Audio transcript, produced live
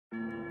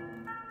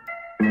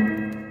Hell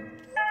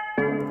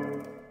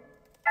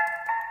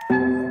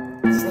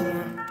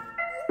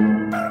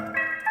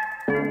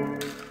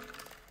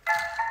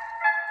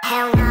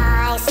nah,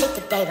 I ain't sleep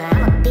today, but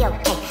I'ma be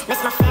okay. Miss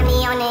my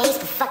family on the east,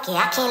 but fuck it,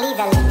 I can't leave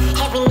LA.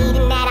 Every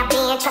meeting that I be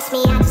in, trust me,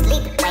 I just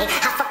lead the way.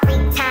 I fuck 3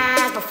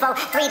 times before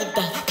 3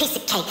 today, piece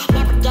of cake.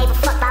 Never gave a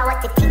fuck about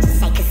what the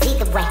teachers say, cause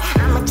either way,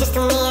 I'ma just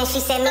do me and she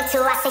said me too,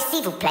 I say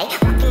𝚑𝚎𝚎𝚎.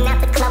 Walking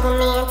out the club with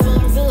me and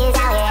TMZ is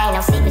out here, ain't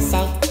no secret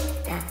safe.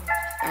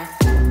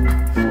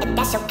 If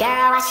that's your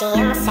girl, why she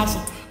in my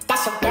section?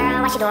 That's your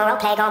girl, why she doing role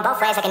play, going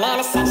both ways like an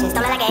intersection?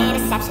 Stole me like an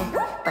interception,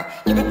 but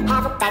you could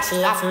have her back,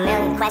 she asked a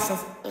million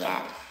questions.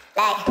 Yeah,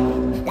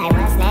 like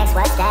what's next,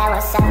 what's that,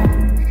 what's up?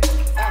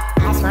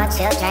 I just wanna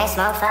chill, drink,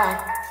 smoke, fuck.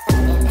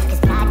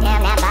 Cause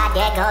goddamn, that body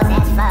there goes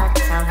as fuck.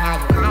 Somehow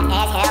you hot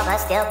as hell, but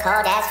still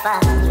cold as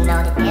fuck. You know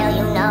the deal,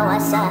 you know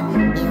what's up.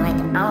 You ain't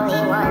the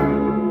only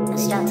one. So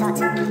strong, talk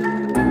to me.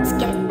 Let's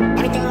get it.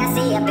 Everything I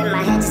see up in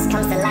my head just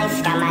comes to life.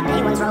 Got my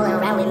day ones rolling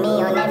around with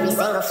me on every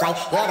single flight.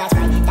 Yeah, that's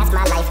right, that's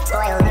my life.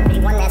 Spoil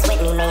everyone that's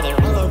with me. Made it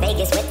rain in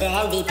Vegas with the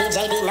MVP,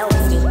 JD, no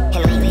whiskey.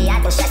 And lately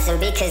I've been stressing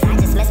because I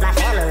just miss my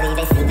family.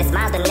 They see the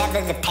smiles but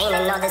never the pain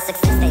and all the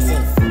success they see.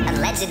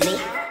 Allegedly,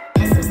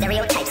 there's some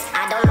stereotypes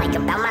I don't like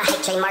about my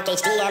height. Trademark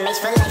HDMH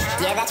for life.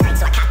 Yeah, that's right,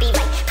 so I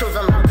copyright. Prove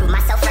them wrong, prove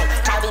myself right.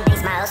 Cloudy days,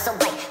 smile so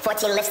bright.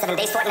 14 lifts, 7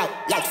 days, fortnight.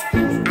 Yikes,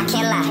 I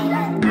can't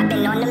lie, I've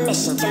been on a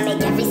mission to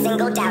make every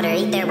single doubter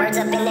eat their words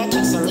up in their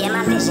kitchen. Yeah,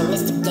 my vision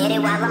is to get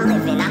it while I'm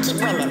living. I'll keep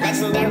winning,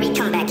 legendary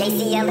comeback,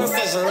 ACL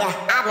incision, yeah.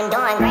 I've been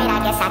doing great, I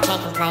guess I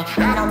can't complain.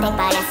 I don't think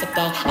about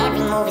yesterday,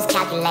 every move is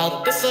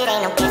calculated. This shit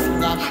ain't no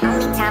guessing game.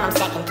 Only time I'm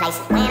second place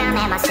is when I'm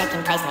at my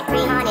second place. Like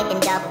 300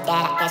 and double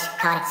that, I guess you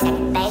call it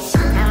second base.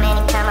 How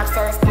many come-ups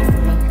till it's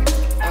destiny?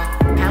 Yeah.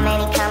 How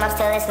many come-ups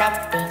till it's meant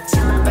to be?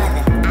 Show my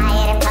brother, I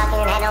hear them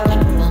talking, that don't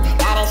get to me.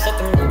 That ain't shit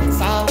to me,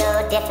 same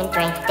dude, different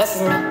dream. This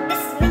is me, this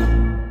is me.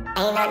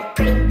 Ain't nothing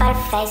pretty but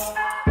her face.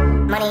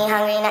 Money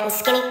hungry, nothing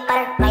skinny but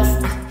her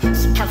waist.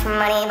 She come from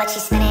money, but she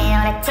spend it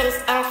on her titties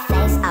and her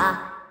face.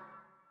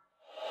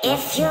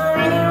 If you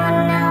really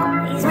wanna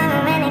know, these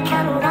women when they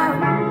come and go.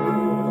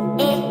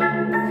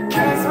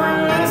 Cause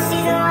 1 minute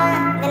she's the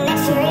one, the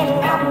next you really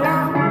never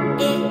know.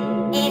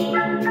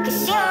 Cause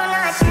she don't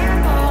know a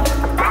damn thing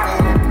about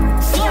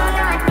love. She don't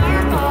know a damn thing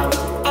at all.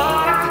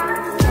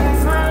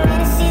 Cause 1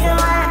 minute she's the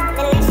one,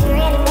 the next you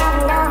really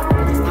never know.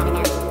 Just never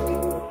know.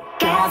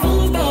 Girl,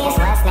 these days,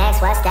 what's next,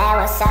 what's that,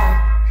 what's up?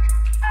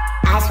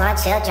 I just wanna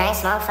chill, drink,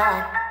 smoke,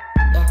 fuck.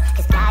 Yeah,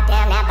 cause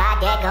goddamn that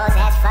body there goes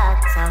as fuck.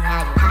 Somehow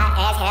you hot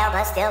as hell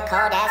but still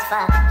cold as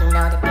fuck. You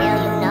know the deal,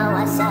 you know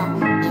what's up.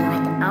 You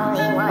ain't the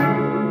only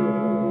one.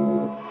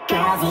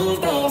 Girl, these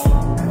days